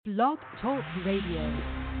Blog Talk Radio.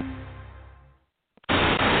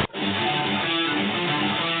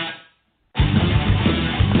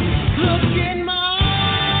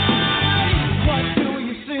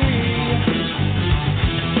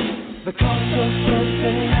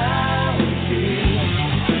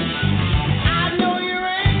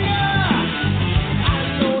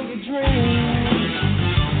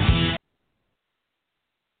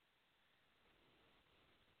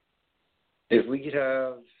 If we could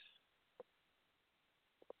have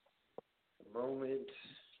a moment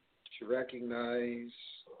to recognize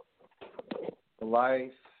the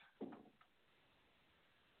life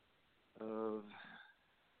of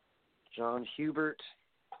John Hubert,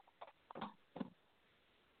 a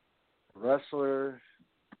wrestler,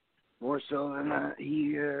 more so than that,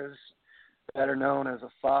 he is better known as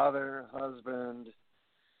a father, a husband,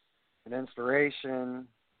 an inspiration,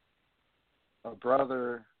 a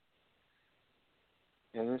brother,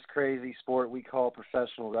 in this crazy sport we call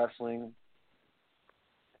professional wrestling.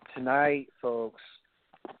 Tonight, folks,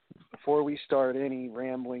 before we start any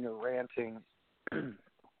rambling or ranting,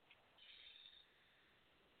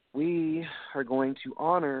 we are going to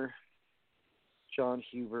honor John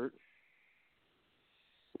Hubert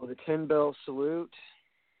with a 10-bell salute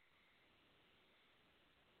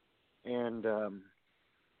and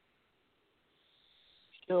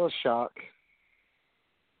still a shock.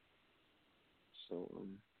 So,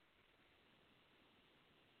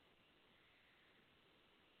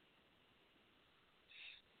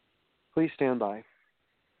 please stand by.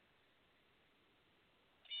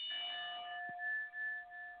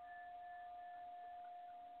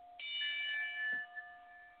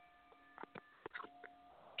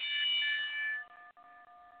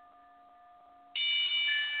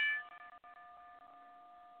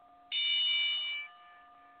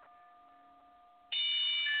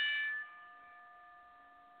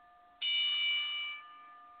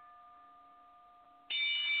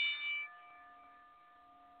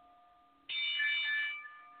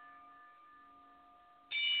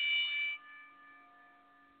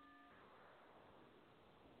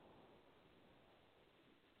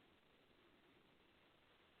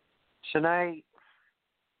 Tonight,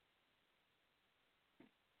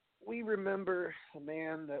 we remember a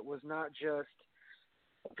man that was not just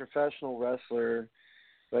a professional wrestler,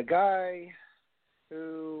 but a guy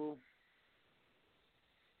who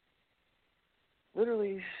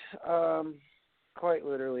literally, quite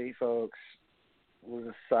literally, folks, was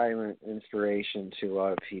a silent inspiration to a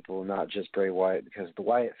lot of people, not just Bray Wyatt, because the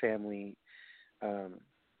Wyatt family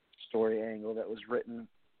story angle that was written.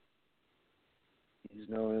 He's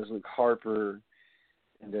known as Luke Harper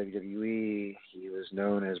in WWE. He was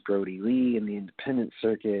known as Brodie Lee in the independent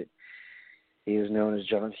circuit. He was known as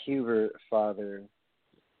John Hubert, father.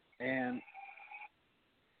 And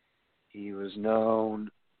he was known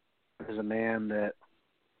as a man that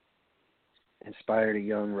inspired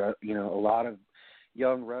a lot of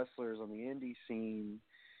young wrestlers on the indie scene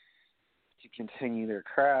to continue their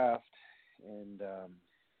craft. And,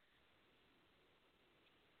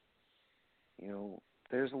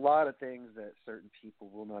 there's a lot of things that certain people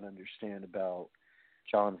will not understand about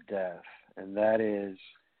John's death, and that is,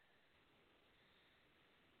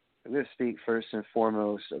 I'm going to speak first and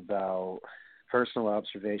foremost about personal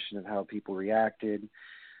observation of how people reacted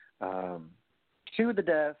to the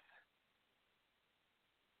death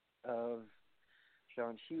of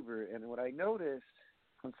John Hubert. And what I noticed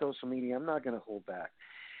on social media, I'm not going to hold back.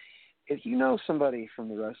 If you know somebody from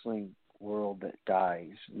the wrestling world that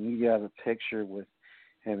dies, and you have a picture with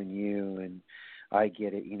him and you, and I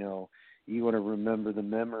get it, you want to remember the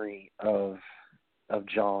memory of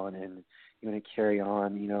John, and you want to carry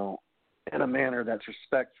on, in a manner that's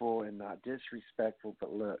respectful and not disrespectful.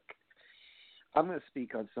 But look, I'm going to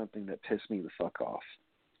speak on something that pissed me the fuck off.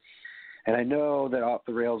 And I know that Off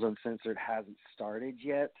the Rails Uncensored hasn't started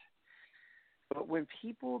yet, but when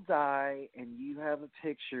people die and you have a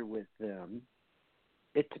picture with them,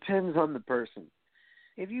 it depends on the person.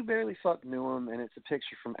 If you barely fuck knew them and it's a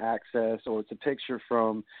picture from Access or it's a picture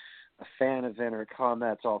from a fan event or a con,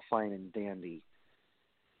 that's all fine and dandy.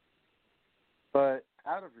 But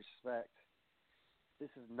out of respect, this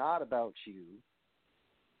is not about you.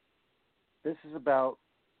 This is about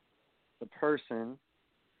the person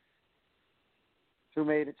who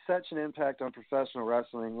made such an impact on professional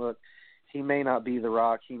wrestling. Look, he may not be The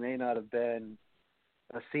Rock. He may not have been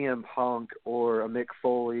a CM Punk or a Mick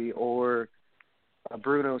Foley or a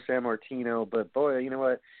Bruno Sammartino, but boy, you know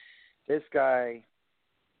what? This guy,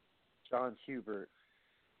 John Hubert,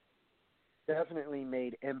 definitely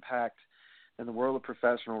made impact in the world of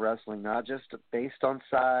professional wrestling, not just based on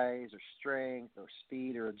size or strength or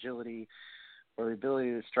speed or agility or the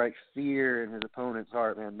ability to strike fear in his opponent's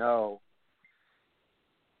heart, man, no.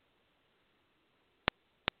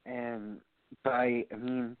 And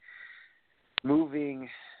moving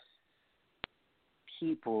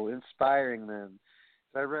people, inspiring them.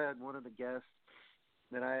 I read one of the guests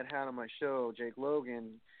that I had on my show, Jake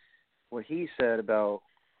Logan, what he said about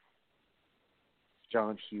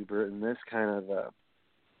John Hubert, and this kind of,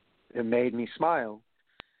 it made me smile.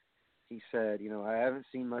 He said, I haven't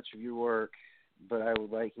seen much of your work, but I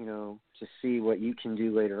would like, to see what you can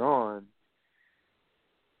do later on.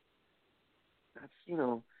 That's,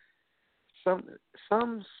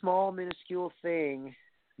 some small, minuscule thing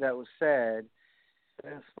that was said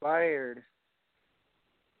that inspired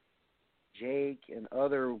Jake and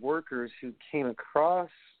other workers who came across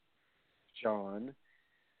John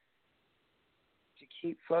to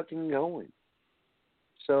keep fucking going.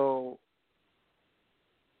 So,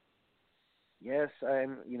 yes,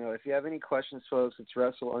 if you have any questions, folks, it's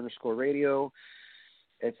Wrestle_Radio.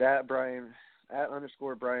 It's at @Brian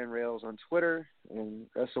Rails on Twitter, and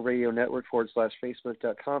Wrestle Radio Network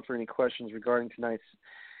 /Facebook.com for any questions regarding tonight's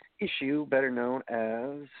issue, better known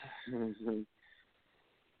as,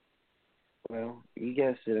 well, you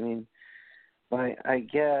guessed it. I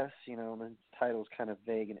guess, the title's kind of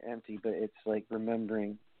vague and empty, but it's like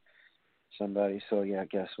remembering somebody. So, yeah,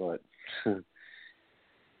 guess what?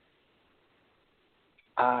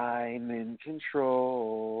 I'm in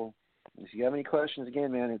control. If you have any questions,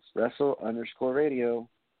 again, man, it's Wrestle_Radio.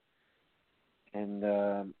 And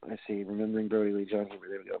I see, remembering Brodie Lee, John Hubert.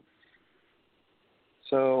 There we go.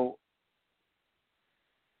 So,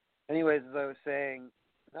 anyways, as I was saying,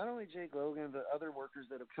 not only Jake Logan, but other workers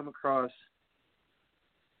that have come across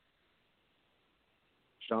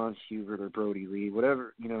John Hubert or Brodie Lee,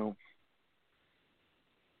 whatever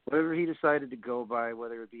he decided to go by,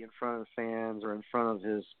 whether it be in front of fans or in front of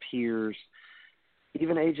his peers.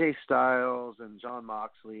 Even AJ Styles and Jon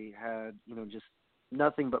Moxley had, just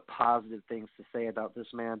nothing but positive things to say about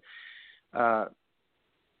this man.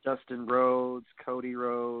 Dustin Rhodes, Cody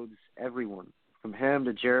Rhodes, everyone, from him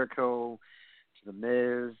to Jericho to The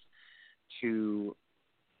Miz to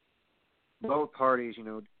both parties,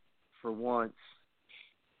 for once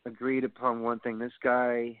agreed upon one thing. This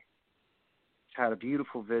guy had a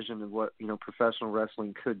beautiful vision of what, professional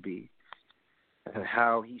wrestling could be, and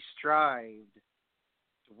how he strived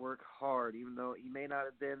to work hard, even though he may not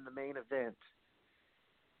have been the main event.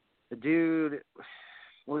 The dude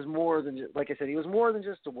was more than, like I said, he was more than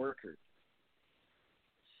just a worker.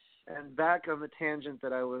 And back on the tangent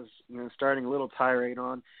that I was, starting a little tirade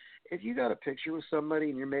on, if you got a picture with somebody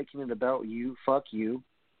and you're making it about you, fuck you.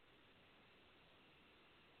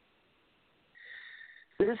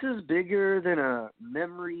 This is bigger than a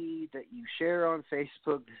memory that you share on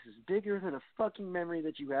Facebook. This is bigger than a fucking memory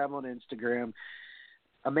that you have on Instagram.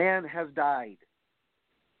 A man has died.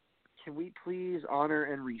 Can we please honor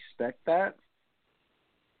and respect that?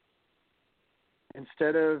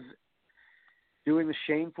 Instead of doing the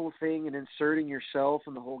shameful thing and inserting yourself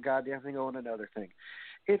in the whole goddamn thing. On another thing.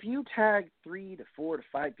 If you tag 3 to 4 to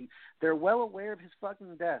 5 people, they're well aware of his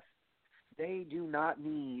fucking death. They do not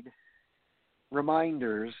need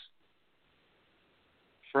reminders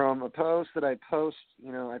from a post that I posted,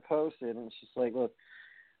 and it's just like, look,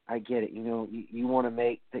 I get it. You want to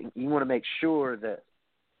make sure that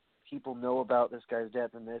people know about this guy's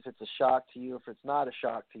death, and if it's a shock to you, if it's not a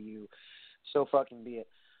shock to you, so fucking be it.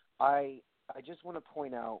 I just want to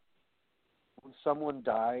point out, when someone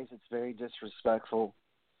dies, it's very disrespectful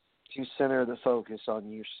to center the focus on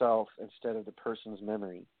yourself instead of the person's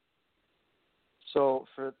memory. So,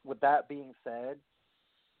 with that being said,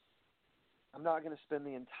 I'm not going to spend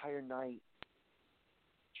the entire night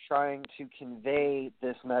trying to convey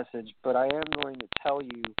this message, but I am going to tell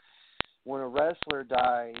you, when a wrestler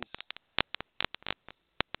dies,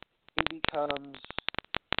 he becomes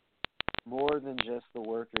more than just the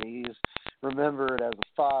worker. He's remembered as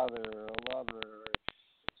a father or a lover or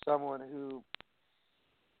someone who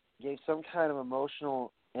gave some kind of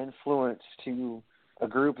emotional influence to a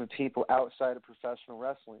group of people outside of professional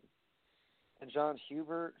wrestling. And John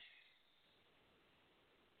Hubert,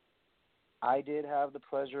 I did have the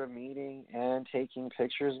pleasure of meeting and taking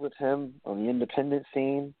pictures with him on the independent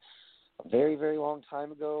scene a very, very long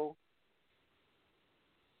time ago.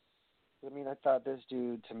 I thought this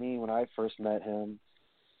dude, to me, when I first met him,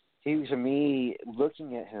 to me,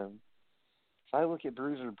 looking at him, if I look at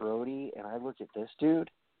Bruiser Brody and I look at this dude,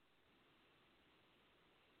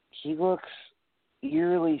 he looks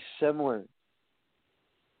eerily similar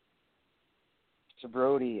to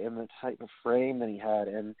Brodie and the type of frame that he had.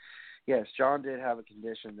 And yes, John did have a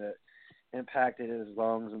condition that impacted his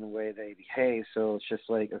lungs and the way they behave. So it's just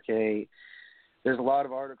like, okay, there's a lot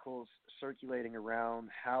of articles circulating around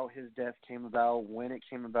how his death came about, when it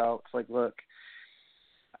came about. It's like, look,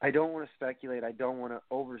 I don't want to speculate. I don't want to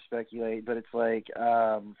over-speculate, but it's like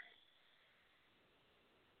I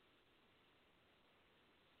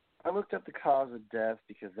looked up the cause of death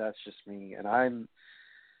because that's just me, and I'm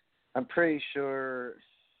pretty sure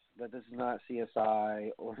that this is not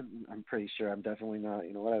CSI, or I'm pretty sure I'm definitely not,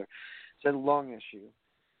 whatever. It said lung issue.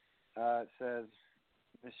 It says,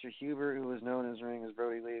 Mr. Huber, who was known as ring as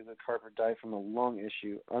Brodie Lee, the carpenter, died from a lung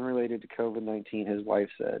issue unrelated to COVID-19, his wife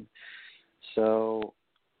said. So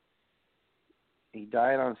he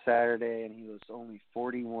died on Saturday, and he was only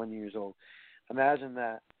 41 years old. Imagine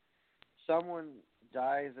that. Someone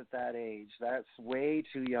dies at that age. That's way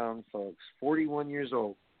too young, folks. 41 years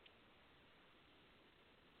old.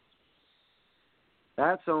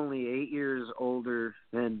 That's only 8 years older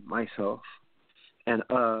than myself and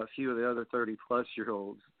a few of the other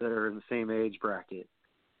 30-plus-year-olds that are in the same age bracket.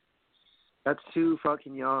 That's too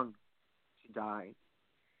fucking young to die.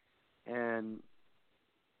 And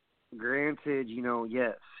granted,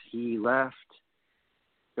 yes, he left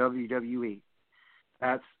WWE.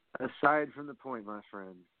 That's aside from the point, my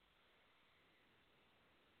friend.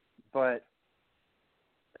 But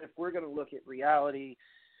if we're going to look at reality,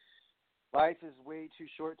 life is way too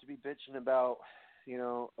short to be bitching about,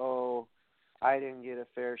 oh, I didn't get a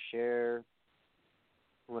fair share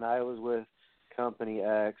when I was with company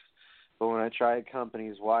X, but when I tried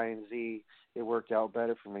companies Y and Z, it worked out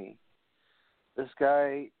better for me. This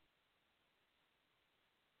guy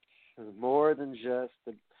is more than just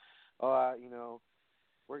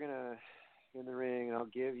we're going to in the ring and I'll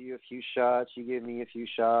give you a few shots, you give me a few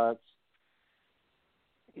shots.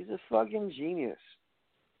 He's a fucking genius,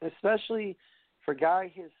 especially for a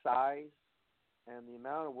guy his size and the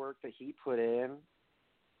amount of work that he put in.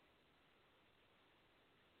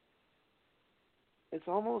 It's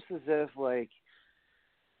almost as if, like,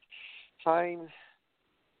 time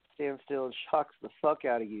stands still and shocks the fuck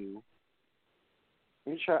out of you.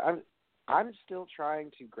 I'm still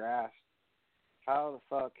trying to grasp how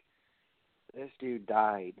the fuck this dude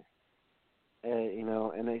died.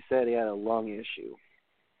 And they said he had a lung issue.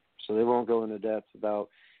 So they won't go into depth about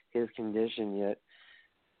his condition yet.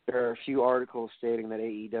 There are a few articles stating that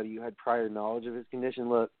AEW had prior knowledge of his condition.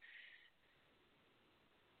 Look,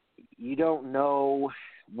 you don't know.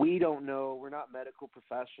 We don't know. We're not medical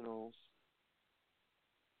professionals.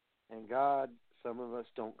 And God, some of us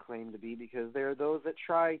don't claim to be because there are those that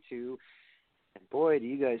try to. And boy, do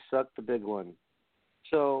you guys suck the big one.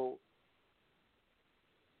 So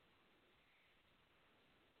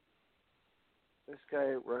this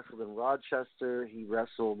guy wrestled in Rochester. He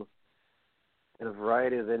wrestled in a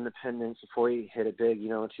variety of independents before he hit it big,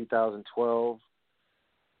 in 2012.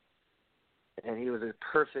 And he was a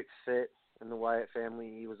perfect fit in the Wyatt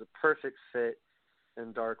family. He was a perfect fit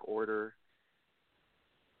in Dark Order.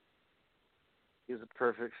 He was a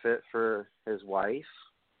perfect fit for his wife.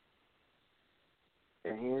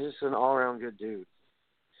 And he's just an all-around good dude.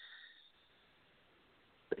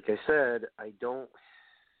 Like I said, I don't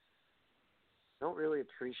really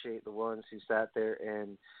appreciate the ones who sat there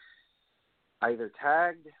and either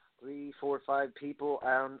tagged 3, 4, 5 people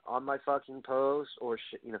on my fucking post, or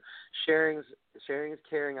sharing is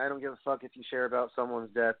caring. I don't give a fuck if you share about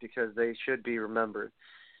someone's death because they should be remembered.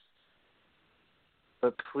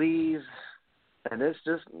 But please, and it's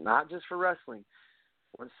just not just for wrestling.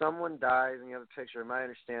 When someone dies and you have a picture, I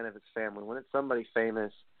understand if it's family. When it's somebody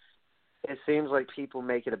famous, it seems like people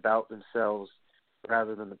make it about themselves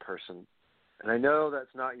rather than the person. And I know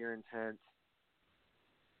that's not your intent,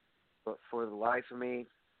 but for the life of me,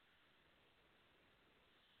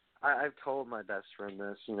 I've told my best friend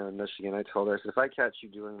this, in Michigan. I told her, I said, if I catch you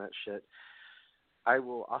doing that shit, I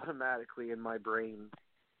will automatically in my brain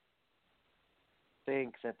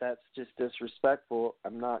think that that's just disrespectful.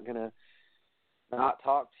 I'm not going to not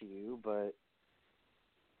talk to you, but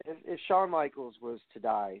if Shawn Michaels was to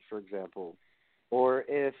die, for example, or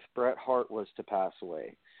if Bret Hart was to pass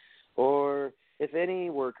away, or if any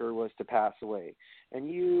worker was to pass away, and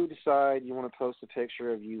you decide you want to post a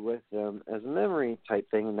picture of you with them as a memory type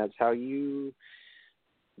thing, and that's how you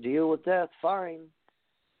deal with death, fine.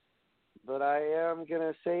 But I am going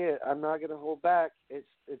to say it. I'm not going to hold back.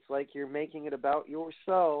 It's like you're making it about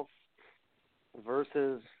yourself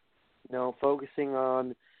versus, focusing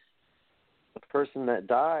on the person that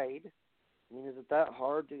died. I mean, is it that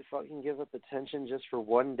hard to fucking give up attention just for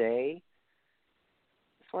one day?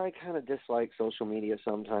 why I kind of dislike social media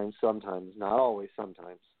sometimes, not always,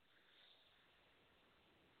 sometimes.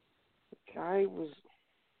 The guy was,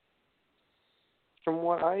 from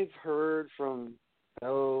what I've heard from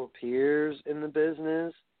fellow peers in the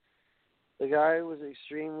business, the guy was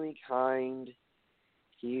extremely kind.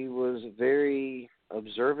 He was very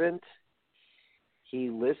observant. He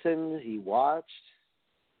listened. He watched.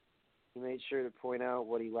 He made sure to point out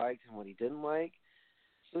what he liked and what he didn't like.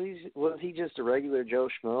 So was he just a regular Joe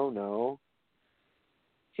Schmo? No.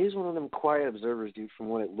 He's one of them quiet observers, dude, from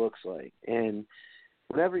what it looks like. And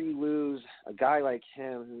whenever you lose a guy like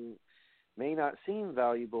him who may not seem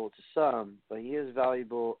valuable to some, but he is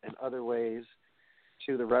valuable in other ways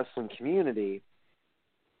to the wrestling community,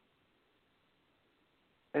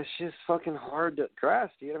 it's just fucking hard to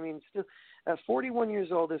grasp, dude. I mean, still, at 41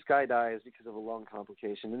 years old, this guy dies because of a lung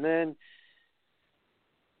complication. And then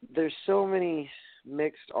there's so many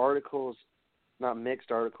mixed articles in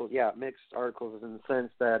the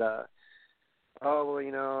sense that,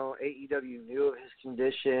 AEW knew of his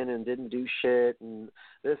condition and didn't do shit, and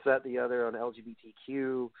this, that, the other on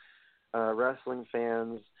LGBTQ wrestling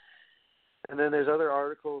fans. And then there's other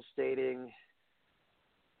articles stating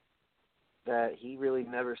that he really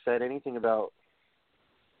never said anything about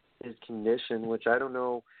his condition, which I don't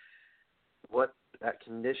know what that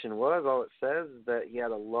condition was. All it says is that he had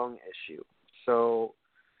a lung issue. So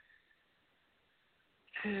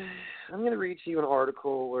I'm going to read to you an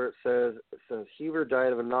article where it says Huber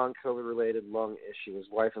died of a non-COVID related lung issue. His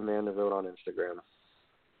wife Amanda wrote on Instagram.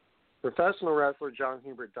 Professional wrestler John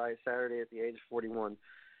Hubert died Saturday at the age of 41.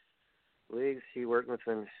 Leagues he worked with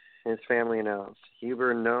and his family announced.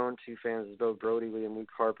 Huber, known to fans as both Brodie Lee and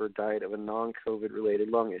Luke Harper, died of a non-COVID related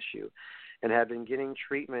lung issue and had been getting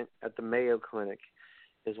treatment at the Mayo Clinic.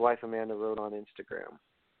 His wife Amanda wrote on Instagram.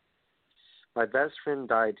 My best friend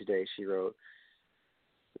died today, she wrote.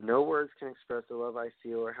 No words can express the love I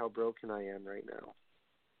feel or how broken I am right now.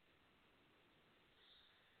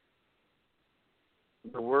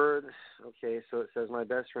 The word, okay, so it says my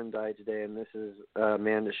best friend died today, and this is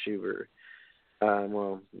Amanda Schubert.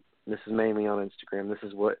 This is mainly on Instagram. This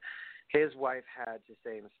is what his wife had to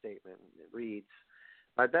say in a statement. It reads,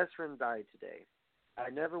 my best friend died today. I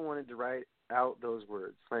never wanted to write out those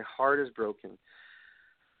words. My heart is broken.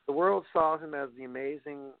 The world saw him as the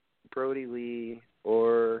amazing Brodie Lee,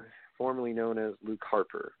 or formerly known as Luke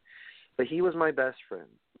Harper. But he was my best friend,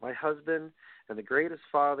 my husband, and the greatest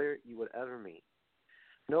father you would ever meet.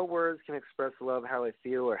 No words can express the love, how I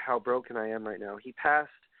feel, or how broken I am right now. He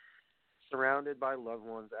passed surrounded by loved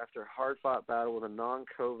ones after a hard-fought battle with a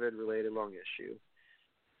non-COVID related lung issue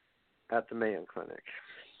at the Mayo Clinic.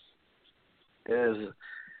 It is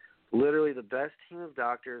literally the best team of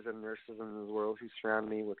doctors and nurses in the world who surround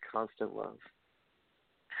me with constant love.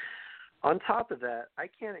 On top of that, I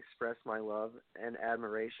can't express my love and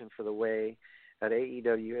admiration for the way that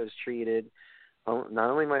AEW has treated not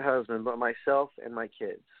only my husband, but myself and my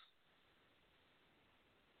kids.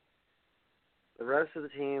 The rest of the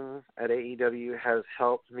team at AEW has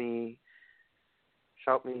helped keep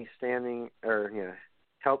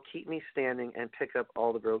me standing and pick up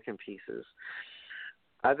all the broken pieces.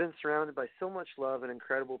 I've been surrounded by so much love and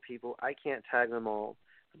incredible people, I can't tag them all,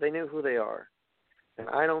 but they know who they are. And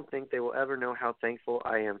I don't think they will ever know how thankful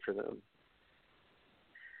I am for them.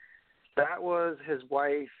 That was his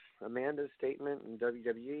wife, Amanda's statement, and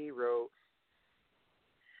WWE wrote,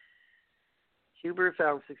 Huber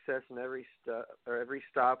found success in every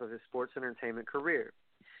stop of his sports entertainment career.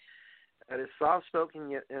 And his soft-spoken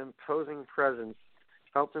yet imposing presence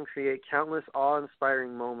helped him create countless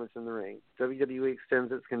awe-inspiring moments in the ring. WWE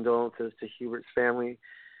extends its condolences to Hubert's family,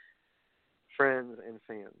 friends, and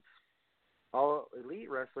fans. All Elite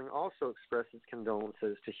Wrestling also expressed its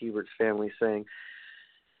condolences to Hubert's family, saying,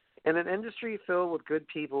 in an industry filled with good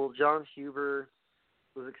people, John Huber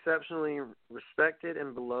was exceptionally respected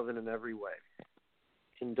and beloved in every way.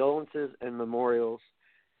 Condolences and memorials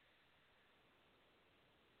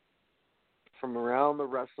from around the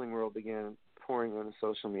wrestling world began pouring on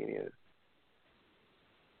social media.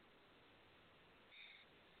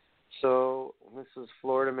 So this is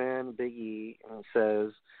Florida Man Big E, and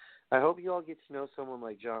says, I hope you all get to know someone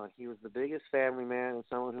like John. He was the biggest family man and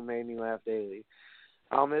someone who made me laugh daily.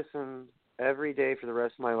 I'll miss him every day for the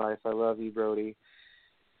rest of my life. I love you, Brodie.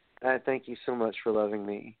 I thank you so much for loving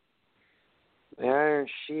me. Iron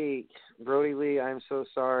Sheik, Brodie Lee, I'm so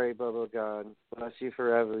sorry, Bubba God. Bless you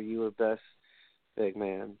forever. You were best, big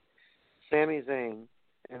man. Sami Zayn,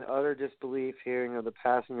 in utter disbelief hearing of the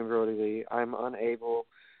passing of Brodie Lee, I'm unable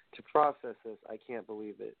to process this. I can't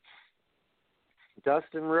believe it.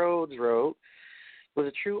 Dustin Rhodes wrote, Was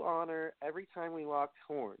a true honor every time we locked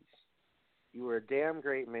horns. You were a damn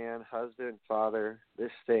great man, husband, father.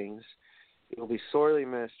 This stings. You will be sorely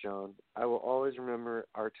missed, John. I will always remember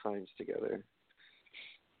our times together.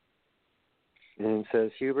 And it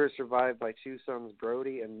says, Huber survived by two sons,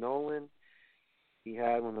 Brodie and Nolan. He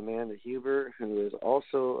had one Amanda Huber, who is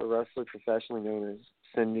also a wrestler professionally known as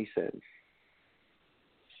Cindy Sin.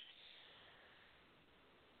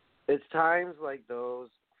 It's times like those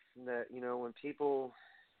that, when people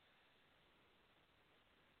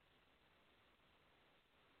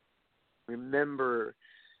remember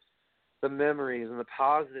the memories and the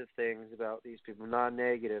positive things about these people, not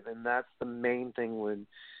negative, and that's the main thing when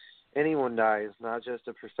anyone dies, not just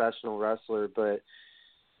a professional wrestler, but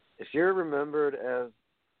if you're remembered as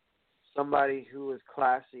somebody who was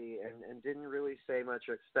classy and didn't really say much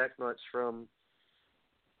or expect much from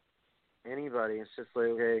anybody, it's just like,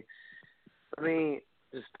 okay, let me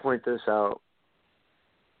just point this out.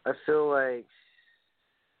 I feel like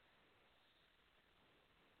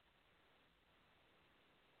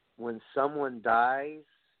when someone dies,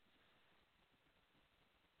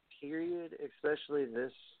 period, especially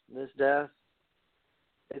this death,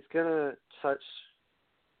 it's going to touch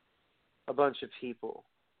a bunch of people.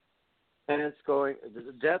 And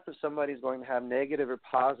the death of somebody is going to have negative or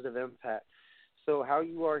positive impact. So how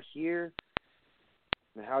you are here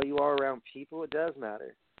and how you are around people, it does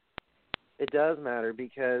matter. It does matter,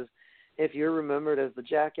 because if you're remembered as the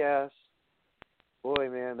jackass, boy,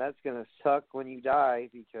 man, that's going to suck when you die,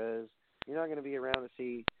 because you're not going to be around to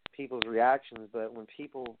see people's reactions. But when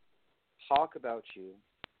people talk about you,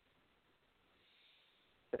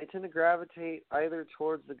 they tend to gravitate either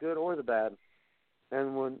towards the good or the bad.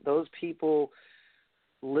 And when those people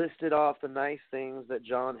listed off the nice things that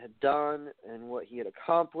John had done and what he had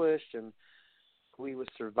accomplished and who he was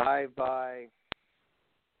survived by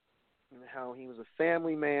and how he was a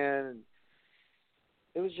family man, and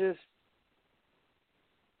it was just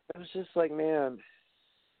like, man,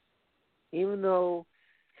 even though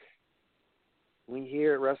we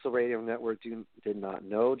here at Wrestle Radio Network did not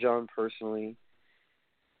know John personally,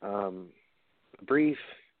 a brief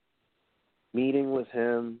meeting with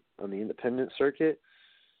him on the independent circuit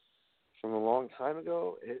from a long time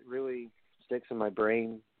ago, it really sticks in my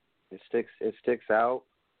brain. It sticks out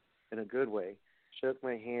in a good way. Shook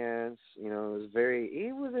my hands,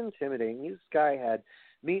 it was intimidating. This guy had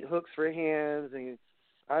meat hooks for hands, and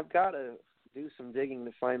I've got to do some digging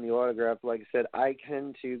to find the autograph. Like I said, I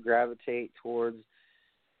tend to gravitate towards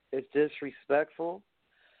it's disrespectful,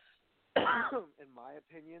 in my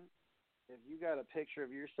opinion. If you got a picture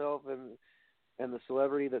of yourself and the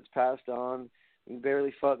celebrity that's passed on, you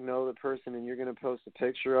barely know the person, and you're going to post a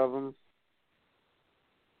picture of them.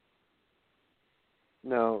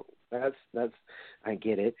 No, that's I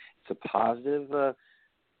get it. It's a positive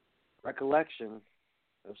recollection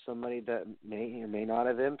of somebody that may or may not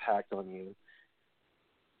have impact on you.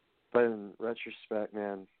 But in retrospect,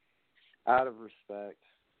 man, out of respect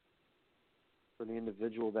for the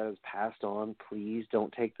individual that has passed on, please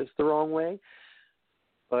don't take this the wrong way.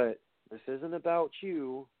 But this isn't about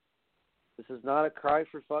you. This is not a cry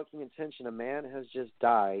for fucking attention. A man has just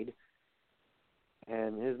died,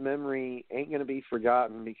 and his memory ain't going to be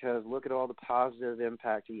forgotten, because look at all the positive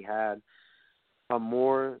impact he had on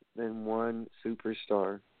more than one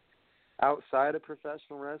superstar. Outside of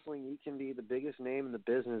professional wrestling, you can be the biggest name in the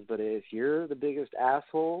business, but if you're the biggest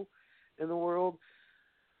asshole in the world,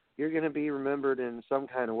 you're going to be remembered in some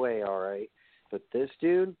kind of way, all right? But this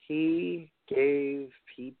dude, he gave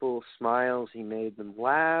people smiles. He made them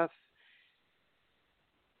laugh.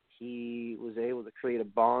 He was able to create a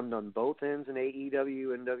bond on both ends in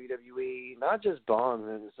AEW and WWE. Not just bonds.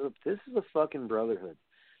 This is a fucking brotherhood.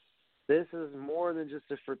 This is more than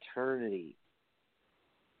just a fraternity.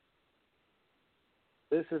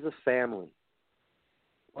 This is a family.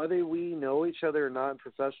 Whether we know each other or not in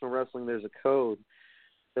professional wrestling, there's a code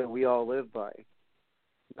that we all live by.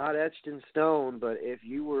 Not etched in stone, but if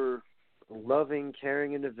you were a loving,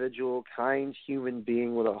 caring individual, kind human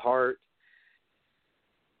being with a heart,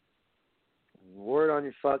 word on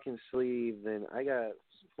your fucking sleeve, then I got to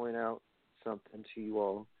point out something to you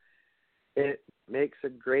all. It makes a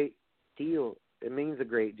great deal. It means a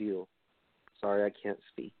great deal. Sorry, I can't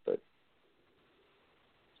speak, but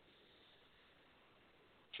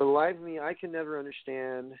for the life of me, I can never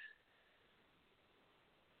understand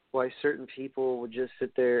why certain people would just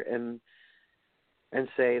sit there and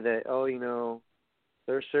say that,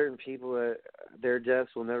 there are certain people that their deaths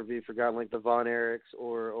will never be forgotten, like the Von Erichs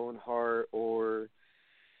or Owen Hart or,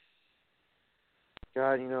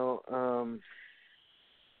 God,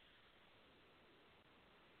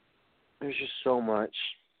 there's just so much.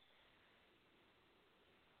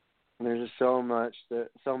 There's just so much,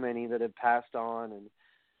 so many that have passed on and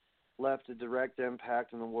left a direct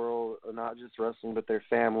impact in the world, not just wrestling, but their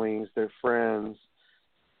families, their friends,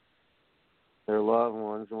 their loved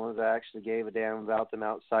ones, the ones that actually gave a damn about them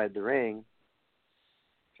outside the ring.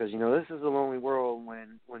 Because, this is a lonely world.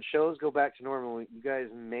 When shows go back to normal, you guys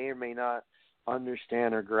may or may not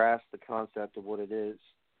understand or grasp the concept of what it is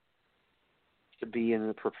to be in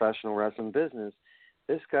the professional wrestling business.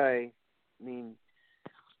 This guy,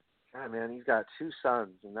 God, man, he's got 2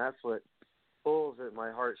 sons, and that's what pulls at my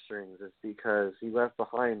heartstrings, is because he left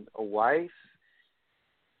behind a wife,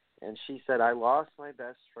 and she said, I lost my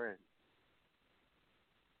best friend.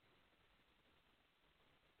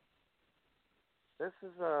 This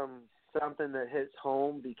is something that hits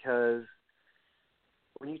home, because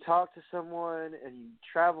when you talk to someone and you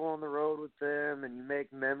travel on the road with them and you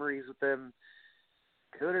make memories with them,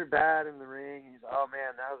 good or bad in the ring, and you say, oh,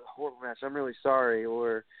 man, that was a horrible match, I'm really sorry,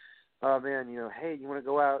 or, oh, man, hey, you want to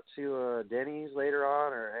go out to Denny's later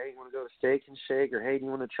on, or, hey, you want to go to Steak and Shake, or, hey, do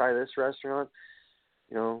you want to try this restaurant?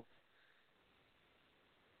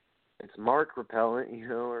 It's Mark repellent,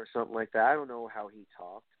 or something like that. I don't know how he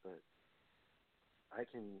talked, but I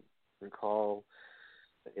can recall,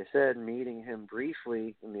 like I said, meeting him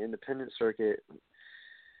briefly in the independent circuit.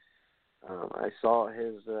 I saw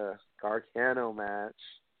his Gargano match.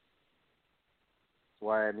 That's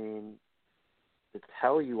why, to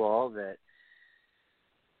tell you all that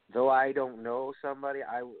though I don't know somebody,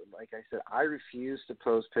 like I said, I refuse to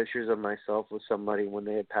post pictures of myself with somebody when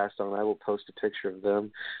they had passed on. I will post a picture of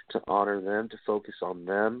them to honor them, to focus on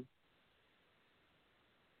them.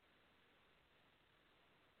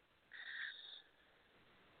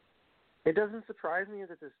 It doesn't surprise me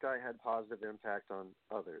that this guy had positive impact on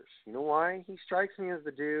others. You know why? He strikes me as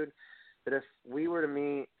the dude that if we were to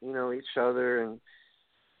meet, each other and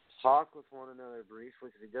talk with one another briefly,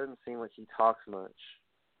 because he doesn't seem like he talks much,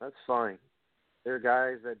 that's fine. There are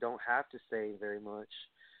guys that don't have to say very much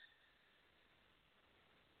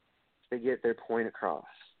to get their point across.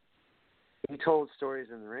 He told stories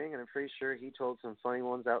in the ring, and I'm pretty sure he told some funny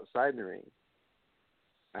ones outside the ring.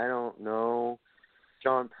 I don't know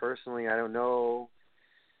John personally. I don't know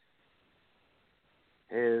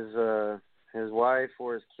his wife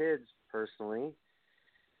or his kids personally,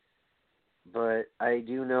 but I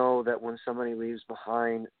do know that when somebody leaves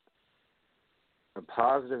behind a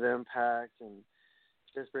positive impact and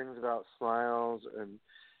just brings about smiles, and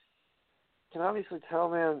can obviously tell,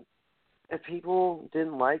 man, if people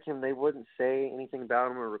didn't like him, they wouldn't say anything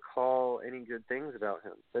about him or recall any good things about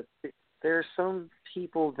him. But there are some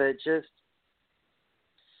people that just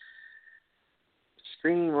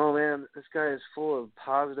scream, oh, man, this guy is full of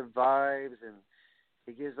positive vibes and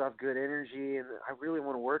he gives off good energy and I really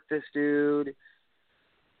want to work this dude.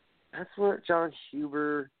 That's what John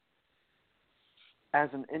Huber, as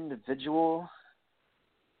an individual,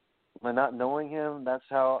 by not knowing him, that's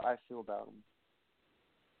how I feel about him.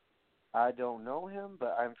 I don't know him,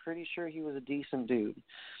 but I'm pretty sure he was a decent dude.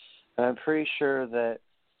 And I'm pretty sure that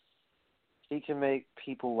he can make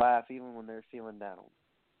people laugh even when they're feeling down.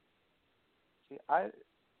 See, I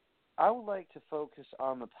would like to focus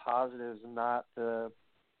on the positives, not the,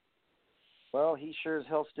 well, he sure as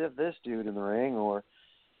hell stiffed this dude in the ring, or,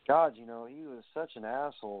 God, he was such an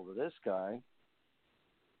asshole to this guy.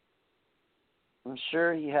 I'm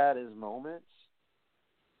sure he had his moments.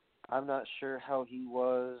 I'm not sure how he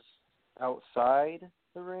was outside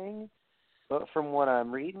the ring, but from what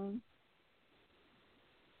I'm reading,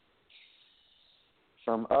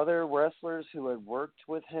 from other wrestlers who had worked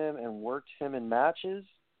with him and worked him in matches,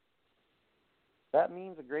 that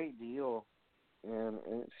means a great deal, and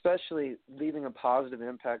especially leaving a positive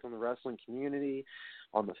impact on the wrestling community,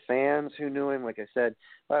 on the fans who knew him. Like I said,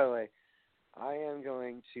 by the way, I am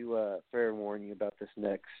going to fair warn you about this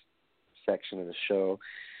next section of the show.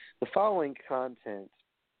 The following content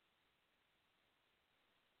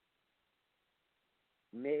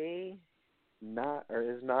may not or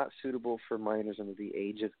is not suitable for minors under the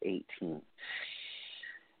age of 18.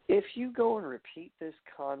 If you go and repeat this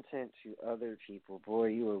content to other people, boy,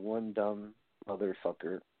 you are one dumb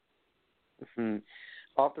motherfucker.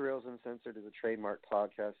 Off the Rails Uncensored is a trademark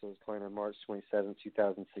podcast that was planned on March 27,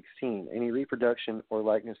 2016. Any reproduction or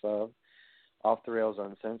likeness of Off the Rails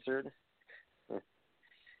Uncensored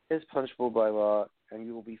is punishable by law, and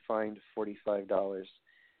you will be fined $45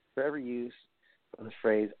 for every use of the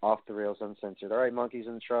phrase Off the Rails Uncensored. All right, monkeys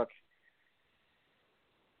in the truck.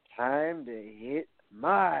 Time to hit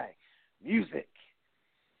my music.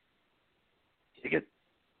 Take it.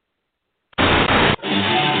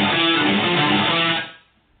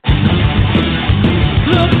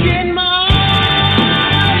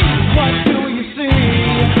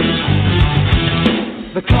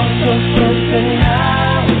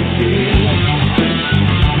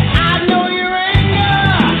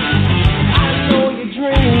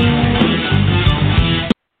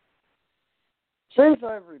 since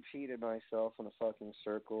I've repeated myself in a fucking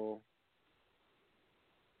circle,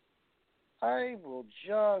 I will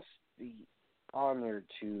just be honored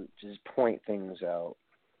to just point things out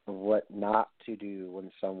of what not to do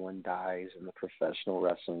when someone dies in the professional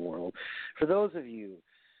wrestling world. For those of you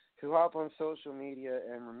who hop on social media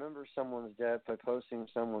and remember someone's death by posting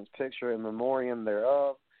someone's picture in memoriam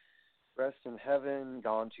thereof, rest in heaven,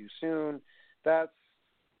 gone too soon, that's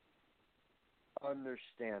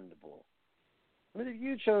understandable. But if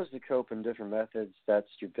you chose to cope in different methods, that's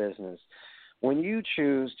your business. When you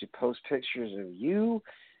choose to post pictures of you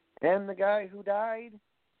and the guy who died,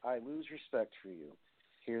 I lose respect for you.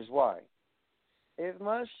 Here's why.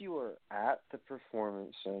 Unless you were at the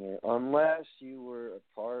Performance Center, unless you were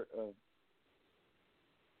a part of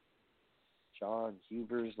John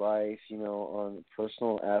Huber's life, on the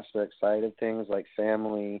personal aspect side of things like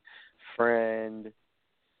family, friend,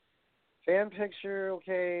 fan picture,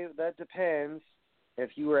 okay, that depends.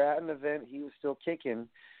 If you were at an event, he was still kicking,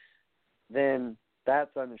 then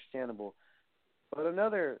that's understandable. But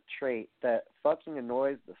another trait that fucking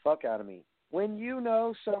annoys the fuck out of me, when you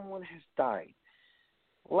know someone has died,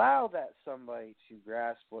 allow that somebody to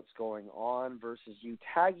grasp what's going on versus you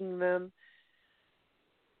tagging them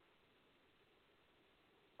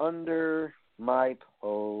under my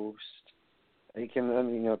post. You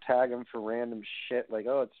can, tag them for random shit like,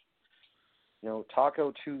 oh, it's,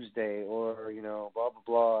 Taco Tuesday or, blah, blah,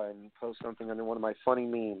 blah, and post something under one of my funny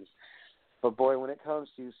memes. But, boy, when it comes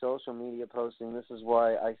to social media posting, this is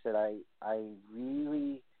why I said I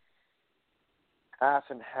really half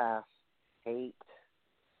and half hate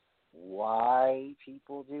why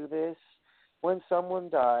people do this. When someone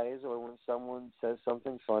dies or when someone says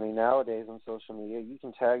something funny nowadays on social media, you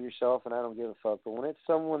can tag yourself and I don't give a fuck. But when it's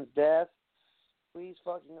someone's death, please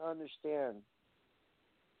fucking understand.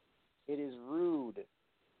 It is rude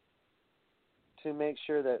to make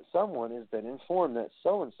sure that someone has been informed that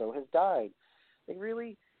so-and-so has died. Like,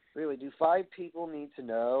 really, do 5 people need to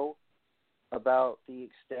know about the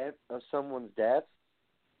extent of someone's death?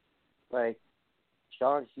 Like,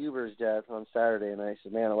 John Huber's death on Saturday, and I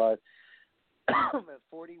said, man, alive, I'm at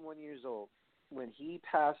 41 years old. When he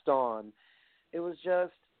passed on, it was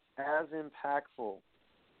just as impactful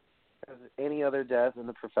as any other death in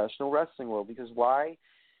the professional wrestling world. Because why?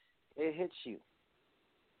 It hits you.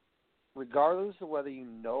 Regardless of whether you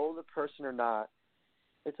know the person or not,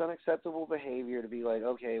 it's unacceptable behavior to be like,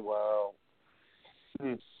 okay, well,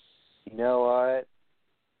 you know what?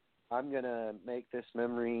 I'm going to make this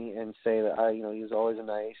memory and say that, he was always a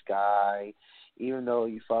nice guy, even though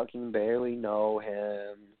you fucking barely know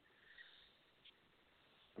him.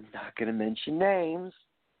 I'm not going to mention names,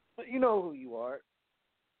 but you know who you are.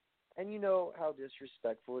 And you know how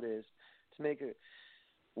disrespectful it is to make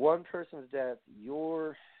one person's death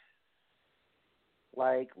your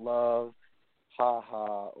like, love,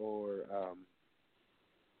 ha-ha, or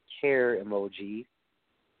care emoji.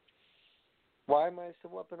 Why am I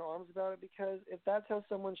so up in arms about it? Because if that's how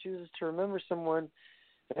someone chooses to remember someone,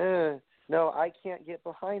 no, I can't get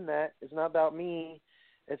behind that. It's not about me.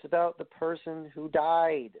 It's about the person who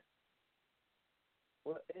died.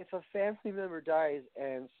 Well, if a family member dies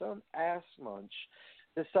and some ass munch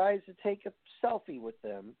decides to take a selfie with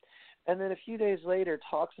them, and then a few days later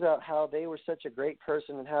talks about how they were such a great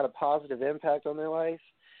person and had a positive impact on their life,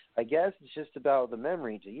 I guess it's just about the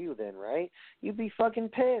memory to you then, right? You'd be fucking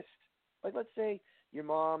pissed. Like, let's say your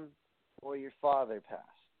mom or your father passed,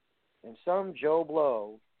 and some Joe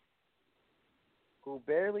Blow who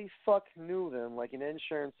barely fuck knew them, like an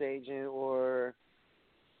insurance agent or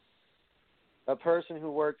a person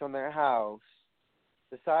who worked on their house,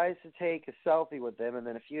 decides to take a selfie with them, and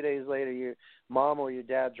then a few days later your mom or your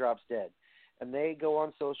dad drops dead, and they go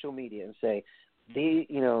on social media and say,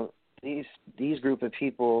 these group of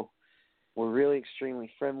people were really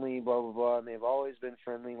extremely friendly, blah, blah, blah, and they've always been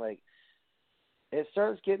friendly. Like, it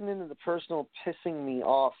starts getting into the personal pissing me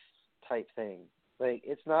off type thing. Like,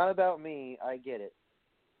 it's not about me, I get it.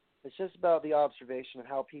 It's just about the observation of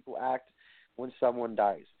how people act when someone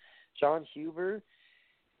dies. John Huber,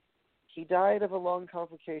 he died of a lung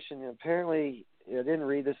complication. And apparently, I didn't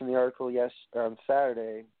read this in the article on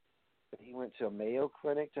Saturday, but he went to a Mayo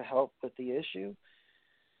Clinic to help with the issue.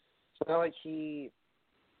 It's not like he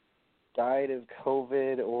died of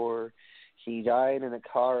COVID or he died in a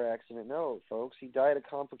car accident. No, folks, he died of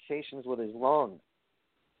complications with his lung.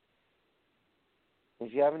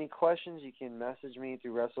 If you have any questions, you can message me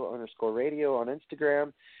through Wrestle_Radio on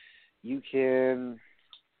Instagram. You can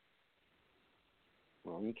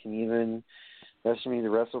even message me the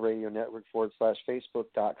Wrestle Radio Network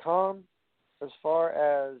 /Facebook.com. As far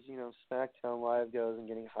as, SmackDown Live goes and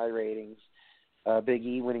getting high ratings, Big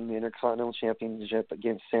E winning the Intercontinental Championship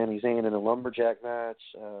against Sami Zayn in a lumberjack match.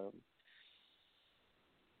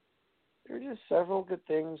 There are just several good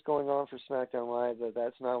things going on for SmackDown Live, but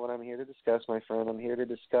that's not what I'm here to discuss, my friend. I'm here to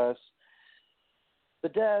discuss the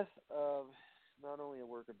death of not only a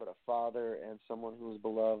worker, but a father and someone who was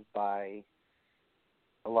beloved by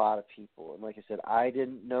a lot of people. And like I said, I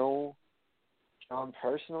didn't know John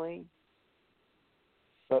personally,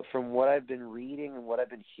 but from what I've been reading and what I've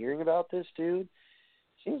been hearing about this dude,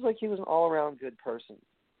 seems like he was an all-around good person,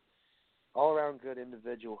 all-around good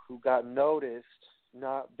individual who got noticed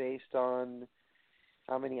not based on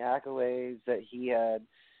how many accolades that he had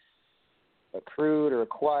accrued or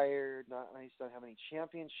acquired, not based on how many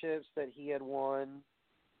championships that he had won.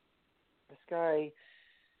 This guy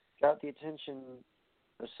got the attention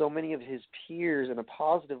of so many of his peers in a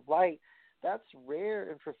positive light. That's rare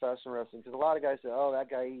in professional wrestling because a lot of guys say, oh, that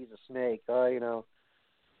guy, he's a snake. Oh,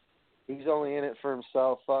 he's only in it for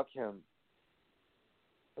himself. Fuck him.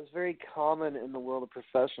 It's very common in the world of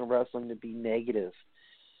professional wrestling to be negative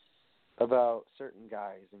about certain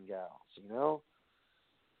guys and gals,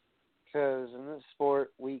 Because in this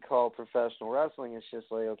sport we call professional wrestling, it's just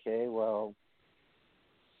like, okay, well,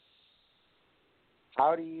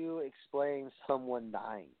 how do you explain someone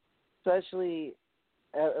dying? Especially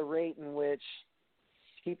at a rate in which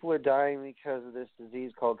people are dying because of this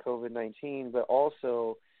disease called COVID-19, but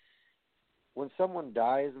also when someone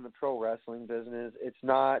dies in the pro wrestling business, it's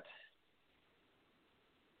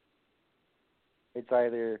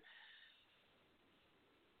either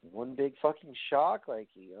one big fucking shock, like,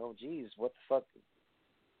 geez, what the fuck,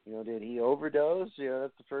 did he overdose?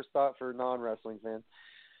 That's the first thought for non-wrestling fans.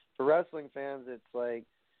 For wrestling fans, it's like,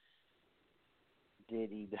 did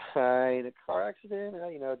he die in a car accident?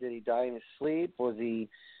 Did he die in his sleep? Was he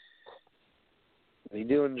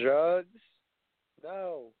doing drugs?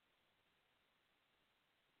 No.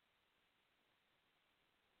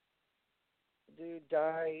 Dude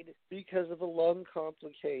died because of a lung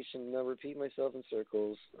complication. I repeat myself in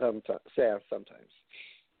circles. Sometimes.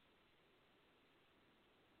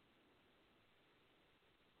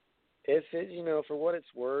 If it, for what it's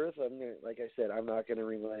worth, like I said, I'm not gonna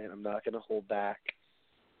relent. I'm not gonna hold back.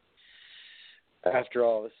 After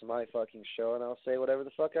all, this is my fucking show, and I'll say whatever the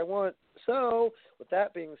fuck I want. So, with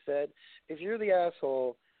that being said, if you're the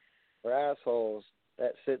asshole or assholes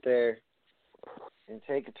that sit there and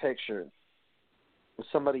take a picture with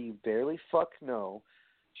somebody you barely fuck know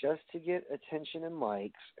just to get attention and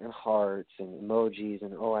likes and hearts and emojis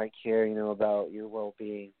and, oh, I care, about your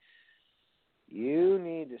well-being, you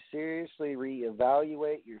need to seriously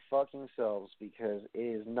reevaluate your fucking selves because it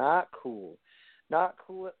is not cool. Not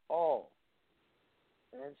cool at all.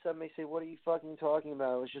 And some may say, what are you fucking talking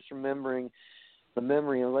about? I was just remembering the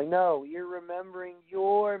memory. I'm like, no, you're remembering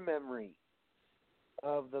your memory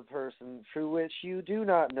of the person through which you do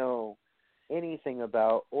not know anything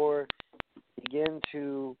about or begin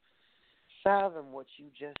to fathom what you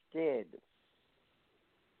just did.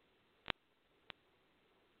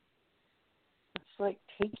 It's like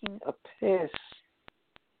taking a piss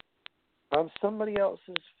on somebody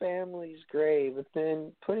else's family's grave and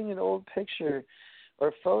then putting an old picture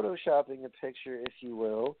or photoshopping a picture, if you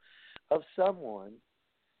will, of someone,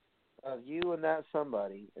 of you and that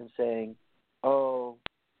somebody, and saying, oh,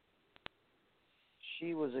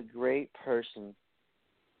 she was a great person,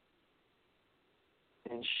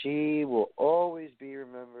 and she will always be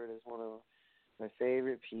remembered as one of my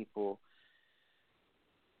favorite people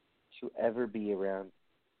to ever be around.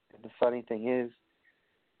 And the funny thing is,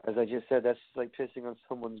 as I just said, that's just like pissing on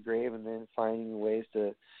someone's grave and then finding ways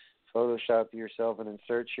to Photoshop yourself and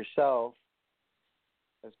insert yourself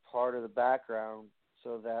as part of the background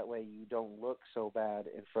so that way you don't look so bad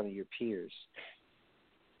in front of your peers.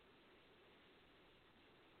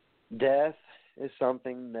 Death is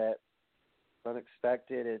something that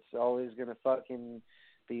unexpected. It's always going to fucking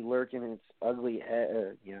be lurking its ugly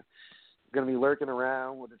head, going to be lurking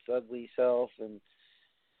around with its ugly self, and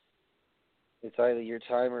it's either your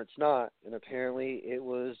time or it's not. And apparently it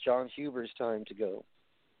was John Huber's time to go.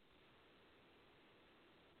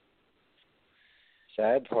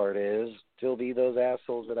 Sad part is, still be those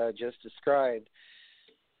assholes that I just described,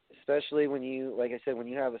 especially when you, like I said, when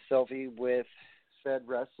you have a selfie with said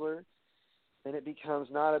wrestler, then it becomes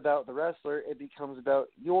not about the wrestler, it becomes about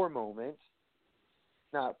your moment,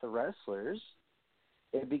 not the wrestlers.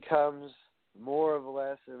 It becomes more or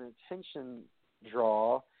less an attention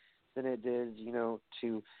draw than it did,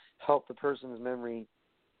 to help the person's memory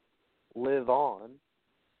live on.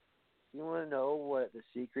 You want to know what the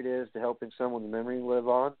secret is to helping someone's memory live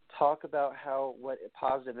on? Talk about what a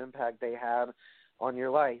positive impact they had on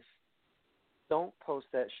your life. don't post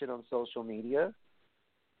that shit on social media.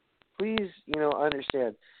 Please,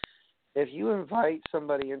 understand. If you invite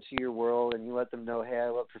somebody into your world and you let them know, hey, I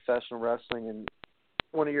love professional wrestling and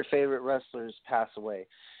one of your favorite wrestlers passed away,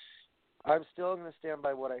 I'm still going to stand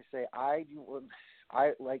by what I say. I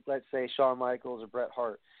like, let's say, Shawn Michaels or Bret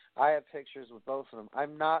Hart. I have pictures with both of them.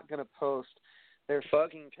 I'm not going to post their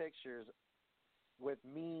fucking pictures with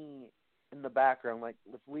me in the background, like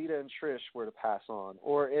if Lita and Trish were to pass on,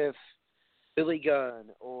 or if Billy Gunn,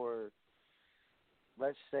 or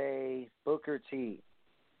let's say Booker T.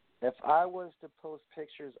 If I was to post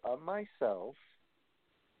pictures of myself,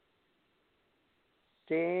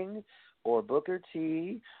 Sting, or Booker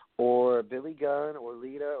T, or Billy Gunn, or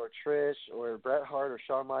Lita, or Trish, or Bret Hart, or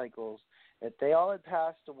Shawn Michaels, if they all had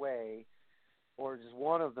passed away, or just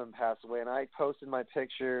one of them passed away, and I posted my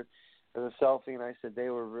picture as a selfie, and I said they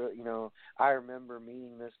were, I remember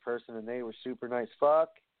meeting this person, and they were super nice. Fuck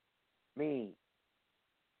me.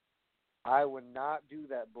 I would not do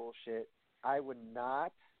that bullshit. I would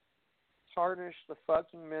not tarnish the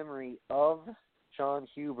fucking memory of John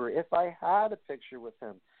Huber. If I had a picture with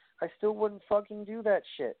him, I still wouldn't fucking do that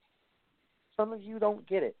shit. Some of you don't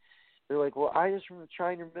get it. They're like, well, I just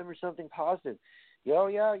trying to remember something positive. Oh,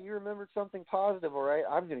 yeah, you remembered something positive, all right?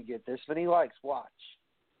 I'm going to get this many likes. Watch.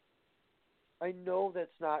 I know that's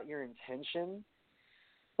not your intention,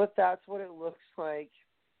 but that's what it looks like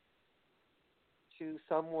to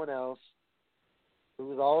someone else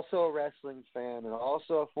who is also a wrestling fan and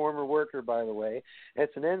also a former worker, by the way.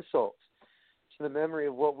 It's an insult to the memory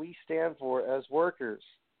of what we stand for as workers.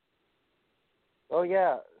 Oh,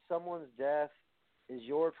 yeah, someone's death is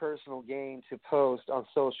your personal gain to post on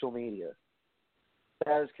social media.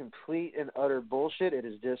 That is complete and utter bullshit. It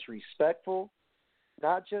is disrespectful,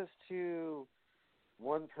 not just to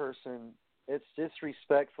one person. It's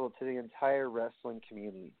disrespectful to the entire wrestling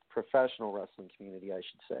community, professional wrestling community, I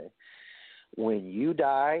should say. When you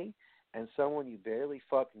die and someone you barely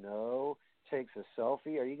fuck know takes a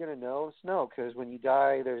selfie, are you going to know? No, because when you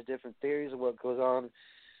die, there's different theories of what goes on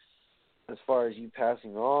as far as you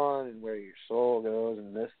passing on and where your soul goes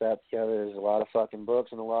and this, that, the other. There's a lot of fucking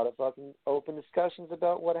books and a lot of fucking open discussions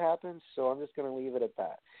about what happens, so I'm just going to leave it at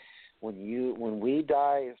that. When we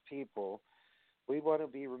die as people, we want to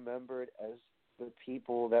be remembered as the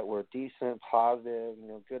people that were decent, positive,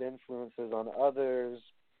 good influences on others,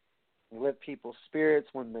 lift people's spirits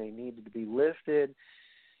when they needed to be lifted.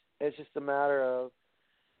 It's just a matter of,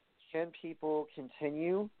 can people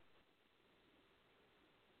continue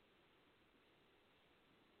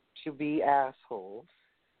to be assholes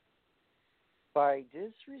by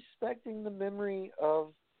disrespecting the memory of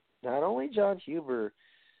not only John Huber,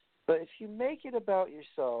 but if you make it about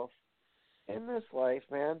yourself in this life,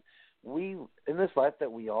 man, in this life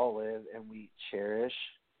that we all live and we cherish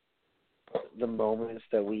the moments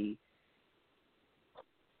that we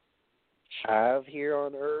have here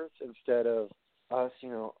on Earth instead of us,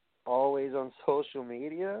 always on social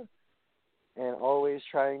media and always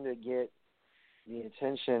trying to get the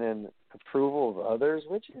attention and approval of others,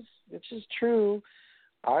 which is true.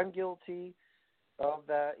 I'm guilty of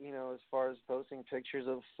that, as far as posting pictures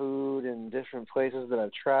of food and different places that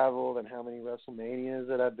I've traveled and how many WrestleManias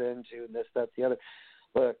that I've been to and this, that, the other.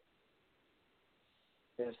 Look,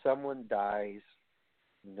 if someone dies,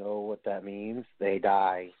 know what that means. They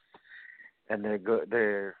die. And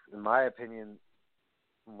they're, in my opinion,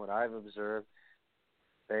 from what I've observed,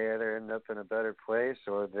 they either end up in a better place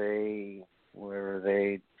or their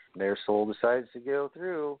soul decides to go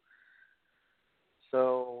through.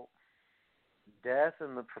 So death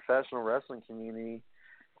in the professional wrestling community,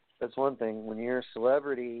 that's one thing. When you're a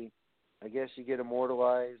celebrity, I guess you get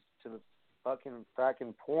immortalized to the fucking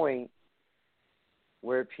point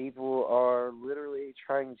where people are literally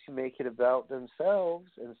trying to make it about themselves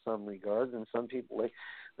in some regards, and some people, like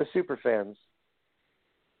the super fans.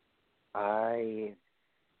 I'm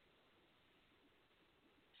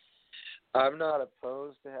not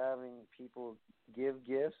opposed to having people give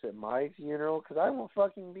gifts at my funeral because I won't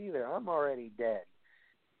fucking be there. I'm already dead.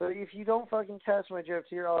 But if you don't fucking catch my joke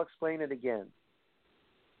here, I'll explain it again.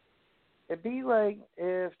 It'd be like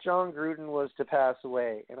if John Gruden was to pass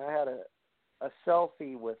away and I had a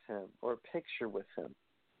selfie with him or a picture with him.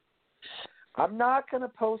 I'm not going to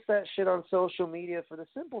post that shit on social media for the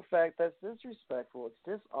simple fact that's disrespectful.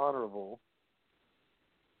 It's dishonorable.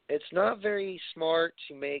 It's not very smart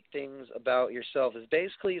to make things about yourself. It's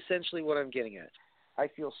basically essentially what I'm getting at. I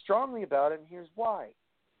feel strongly about it, and here's why.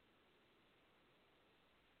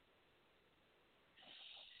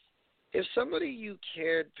 If somebody you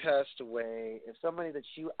cared passed away, if somebody that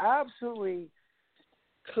you absolutely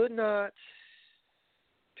could not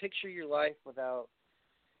picture your life without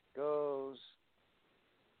goes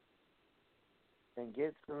and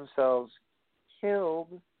gets themselves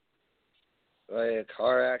killed by a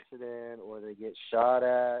car accident, or they get shot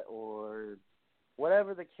at, or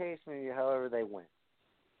whatever the case may be, however they went.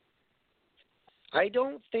 I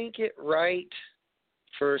don't think it right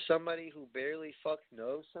for somebody who barely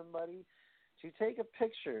knows somebody to take a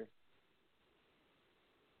picture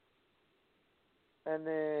and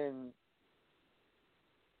then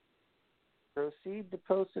proceed to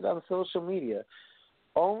post it on social media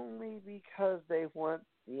only because they want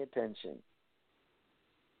the attention.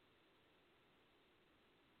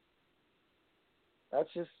 That's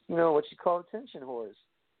just, what you call attention whores.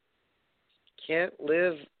 Can't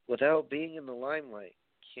live without being in the limelight.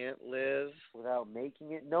 Can't live without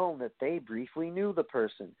making it known that they briefly knew the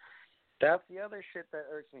person. That's the other shit that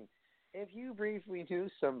irks me. If you briefly knew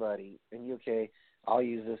somebody, and I'll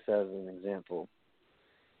use this as an example.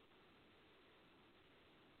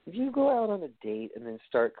 If you go out on a date and then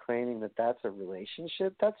start claiming that that's a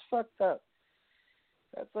relationship, that's fucked up.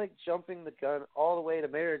 That's like jumping the gun all the way to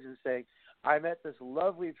marriage and saying, I met this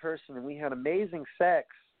lovely person and we had amazing sex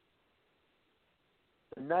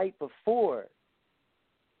the night before.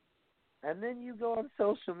 And then you go on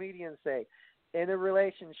social media and say, in a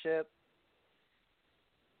relationship.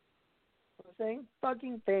 Same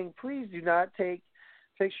fucking thing. Please do not take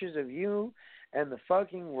pictures of you and the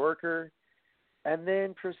fucking worker and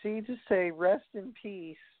then proceed to say, rest in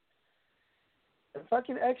peace. And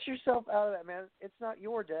fucking X yourself out of that, man. It's not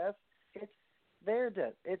your death. It's their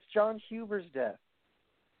death. It's John Huber's death.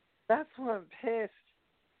 That's why I'm pissed.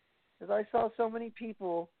 Because I saw so many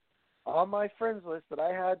people on my friends list that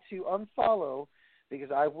I had to unfollow because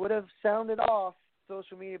I would have sounded off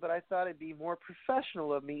social media, but I thought it'd be more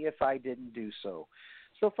professional of me if I didn't do so.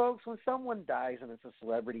 So, folks, when someone dies and it's a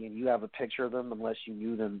celebrity and you have a picture of them, unless you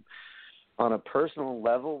knew them on a personal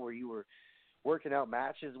level where you were working out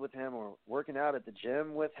matches with him or working out at the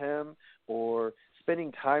gym with him or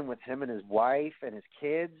spending time with him and his wife and his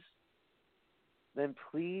kids, then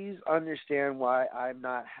please understand why I'm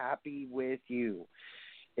not happy with you.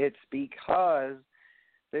 It's because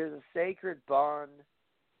there's a sacred bond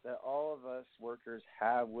that all of us workers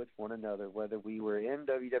have with one another, whether we were in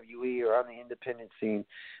WWE or on the independent scene.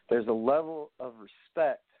 There's a level of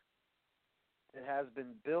respect that has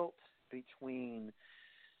been built between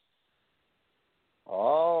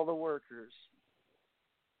all the workers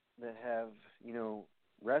that have,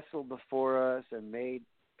 wrestled before us and made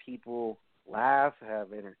people laugh, have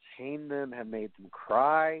entertained them, have made them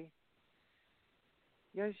cry.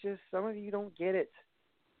 Some of you don't get it.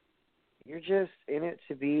 You're just in it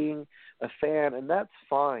to being a fan, and that's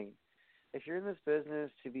fine. If you're in this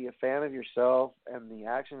business to be a fan of yourself and the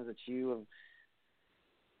actions that you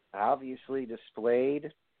have obviously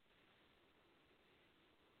displayed,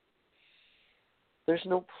 there's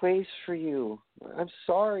no place for you. I'm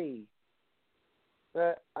sorry.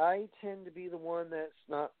 But I tend to be the one that's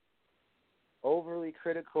not overly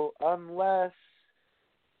critical unless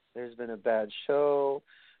there's been a bad show,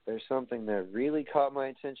 there's something that really caught my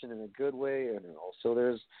attention in a good way, and also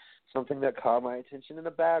there's something that caught my attention in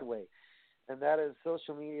a bad way. And that is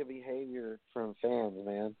social media behavior from fans,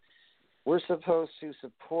 man. We're supposed to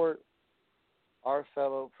support our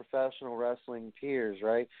fellow professional wrestling peers,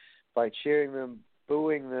 right? By cheering them,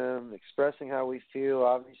 booing them, expressing how we feel,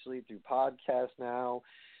 obviously through podcasts now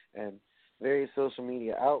and various social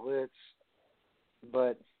media outlets.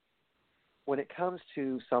 But when it comes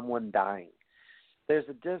to someone dying, there's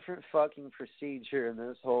a different fucking procedure in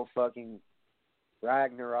this whole fucking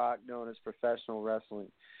Ragnarok known as professional wrestling.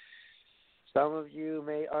 Some of you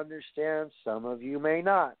may understand, some of you may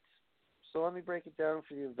not. So let me break it down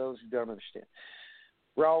for you, those who don't understand.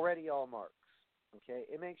 We're already all marks, okay?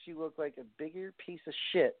 It makes you look like a bigger piece of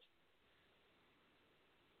shit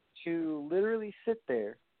to literally sit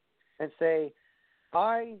there and say,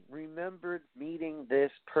 I remembered meeting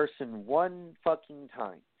this person one fucking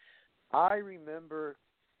time. I remember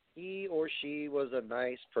he or she was a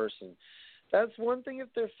nice person. That's one thing if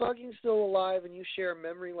they're fucking still alive and you share a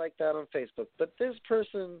memory like that on Facebook. But this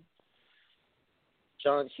person,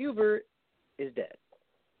 John Huber, is dead.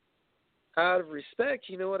 Out of respect,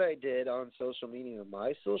 you know what I did on social media,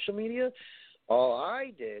 my social media? All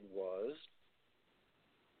I did was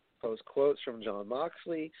post quotes from John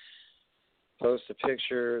Moxley, post a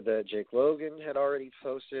picture that Jake Logan had already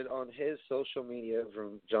posted on his social media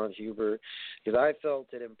from John Huber, because I felt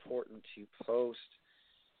it important to post,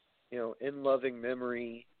 in loving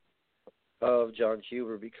memory of John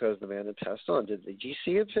Huber because the man had passed on. Did you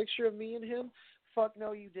see a picture of me and him? Fuck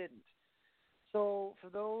no, you didn't. So for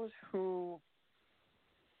those who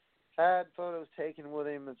had photos taken with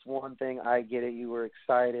him. It's one thing. I get it. You were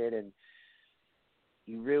excited and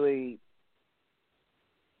you really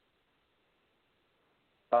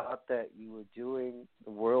thought that you were doing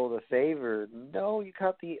the world a favor. No, you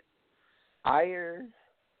caught the ire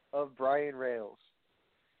of Brian Rails.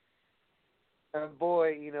 And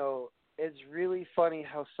boy, it's really funny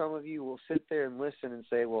how some of you will sit there and listen and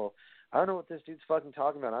say, well, I don't know what this dude's fucking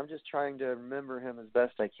talking about. I'm just trying to remember him as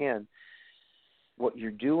best I can. What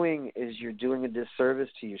you're doing is you're doing a disservice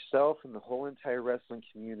to yourself and the whole entire wrestling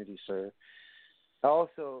community, sir.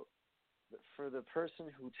 Also, for the person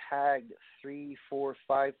who tagged 3, 4,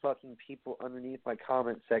 5 fucking people underneath my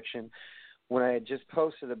comment section when I had just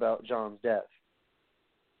posted about John's death,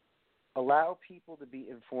 allow people to be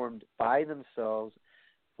informed by themselves.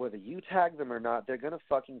 Whether you tag them or not, they're going to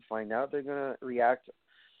fucking find out. They're going to react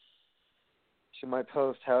to my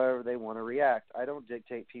post however they want to react. I don't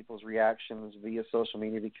dictate people's reactions via social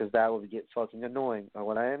media because that would get fucking annoying. But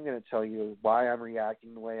what I am going to tell you is why I'm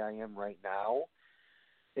reacting the way I am right now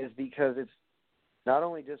is because it's not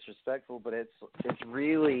only disrespectful, but it's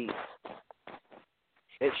really,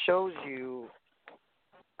 it shows you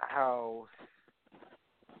how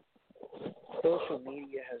social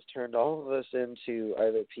media has turned all of us into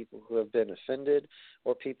either people who have been offended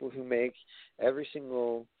or people who make every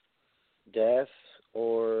single death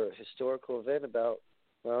or historical event about,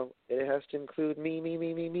 well, it has to include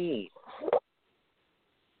me.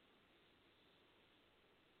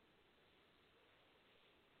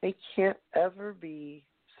 It can't ever be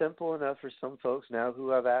simple enough for some folks now who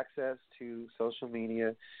have access to social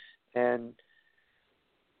media and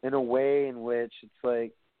in a way in which it's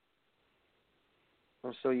like,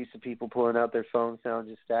 I'm so used to people pulling out their phones now and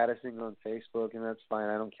just statusing on Facebook, and that's fine.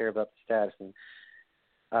 I don't care about the statusing.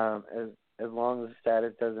 As long as the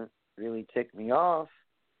status doesn't really tick me off,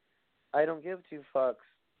 I don't give two fucks,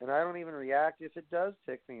 and I don't even react if it does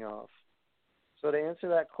tick me off. So to answer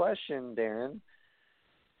that question, Darren,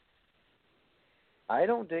 I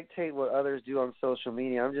don't dictate what others do on social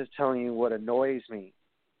media. I'm just telling you what annoys me.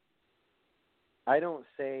 I don't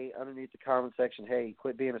say underneath the comment section, hey,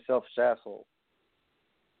 quit being a selfish asshole.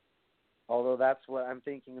 Although that's what I'm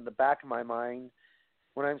thinking in the back of my mind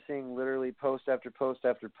when I'm seeing literally post after post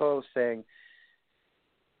after post saying,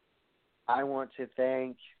 I want to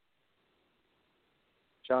thank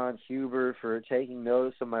John Huber for taking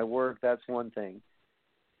notice of my work. That's one thing.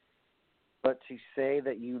 But to say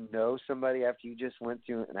that you know somebody after you just went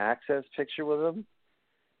through an access picture with them,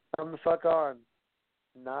 come the fuck on.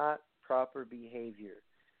 Not proper behavior.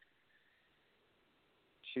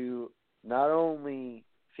 To not only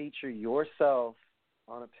feature yourself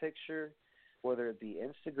on a picture, whether it be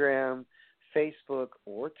Instagram, Facebook,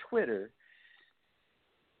 or Twitter,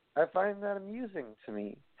 I find that amusing to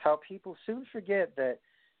me. How people soon forget that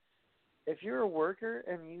if you're a worker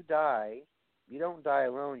and you die, you don't die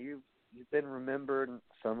alone. You've been remembered.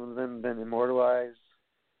 Some of them been immortalized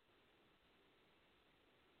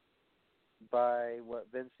by what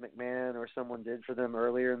Vince McMahon or someone did for them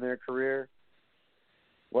earlier in their career.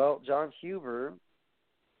 Well, John Huber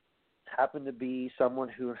happened to be someone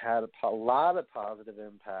who had a lot of positive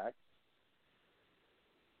impact.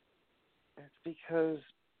 It's because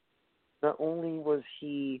not only was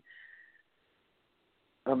he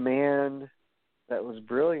a man that was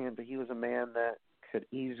brilliant, but he was a man that could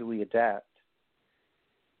easily adapt.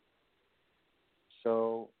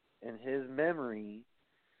 So, in his memory,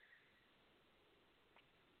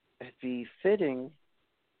 it'd be fitting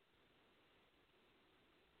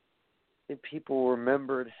if people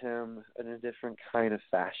remembered him in a different kind of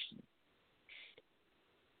fashion.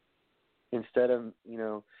 Instead of,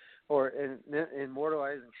 or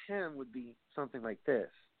immortalizing him would be something like this.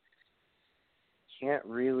 Can't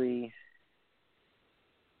really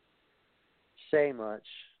say much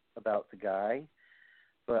about the guy,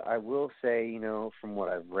 but I will say, from what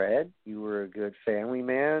I've read, you were a good family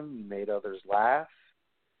man. You made others laugh.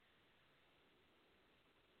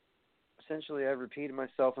 Essentially, I've repeated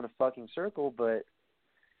myself in a fucking circle, but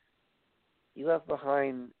he left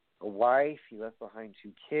behind a wife, he left behind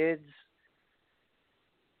 2 kids,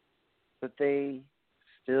 but they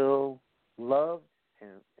still loved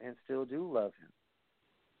him and still do love him.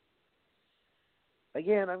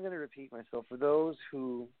 Again, I'm going to repeat myself. For those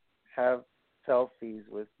who have selfies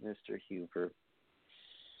with Mr. Huber,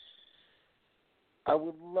 I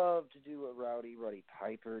would love to do what Rowdy Roddy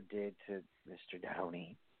Piper did to Mr.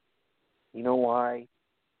 Downey. You know why?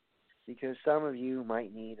 Because some of you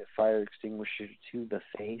might need a fire extinguisher to the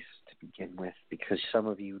face to begin with, because some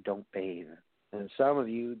of you don't bathe, and some of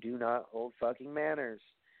you do not hold fucking manners.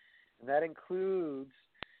 And that includes,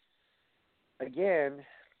 again,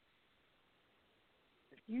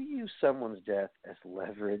 you use someone's death as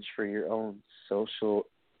leverage for your own social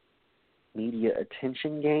media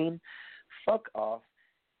attention gain, fuck off,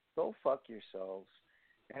 go fuck yourselves,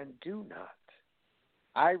 and do not,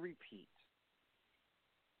 I repeat,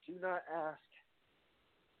 do not ask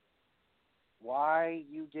why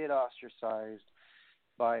you get ostracized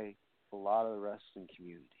by a lot of the wrestling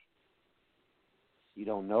community. You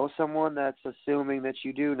don't know someone, that's assuming that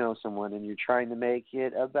you do know someone, and you're trying to make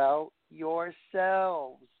it about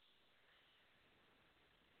yourselves.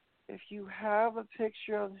 If you have a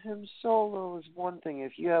picture of him solo is one thing.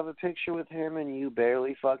 If you have a picture with him and you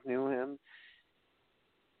barely fuck knew him,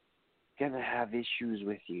 gonna have issues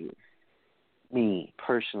with you. Me,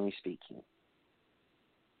 personally speaking.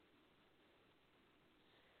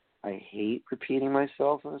 I hate repeating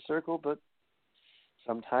myself in a circle, but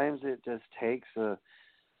sometimes it just takes a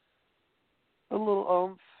little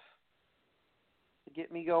oomph to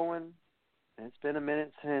get me going. And it's been a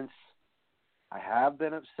minute since I have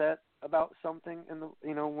been upset about something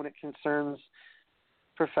when it concerns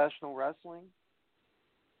professional wrestling.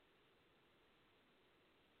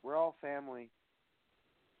 We're all family.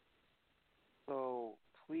 So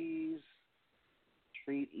please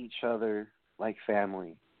treat each other like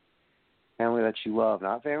family. Family that you love,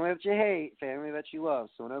 not family that you hate, family that you love.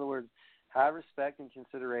 So in other words, have respect and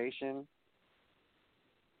consideration.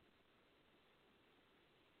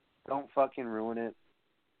 Don't fucking ruin it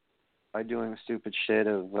by doing the stupid shit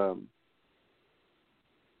of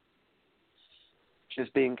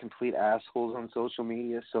just being complete assholes on social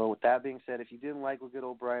media. So with that being said, if you didn't like what good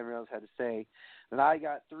old Brian Rails had to say, then I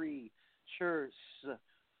got three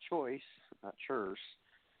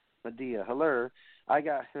Medea, hello.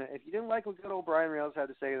 If you didn't like what good old Brian Rails had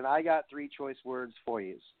to say, then I got three choice words for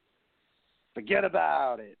you. Forget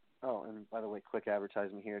about it. Oh, and by the way, quick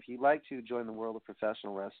advertisement here. If you'd like to join the world of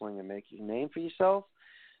professional wrestling and make a name for yourself,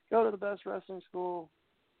 go to the best wrestling school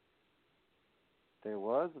there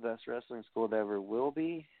was, the best wrestling school there ever will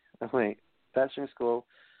be. Best wrestling school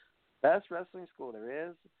there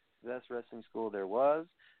is, the best wrestling school there was,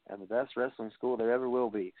 and the best wrestling school there ever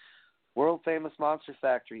will be. World famous Monster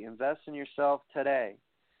Factory. Invest in yourself today.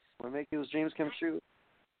 Want to make those dreams come true?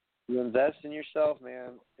 You invest in yourself,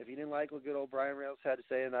 man. If you didn't like what good old Brian Rails had to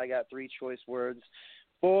say, and I got three choice words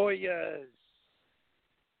for you.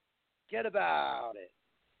 Get about it.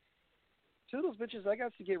 Toodles, bitches. I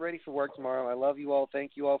got to get ready for work tomorrow. I love you all.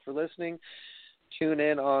 Thank you all for listening. Tune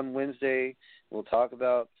in on Wednesday. We'll talk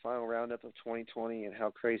about the final roundup of 2020 and how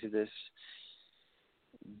crazy this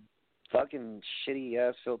fucking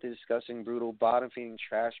shitty-ass, filthy, disgusting, brutal, bottom-feeding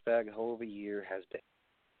trash bag hole of a year has been.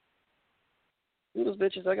 Toodles,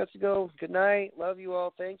 bitches. I got to go. Good night. Love you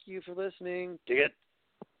all. Thank you for listening. Dig it.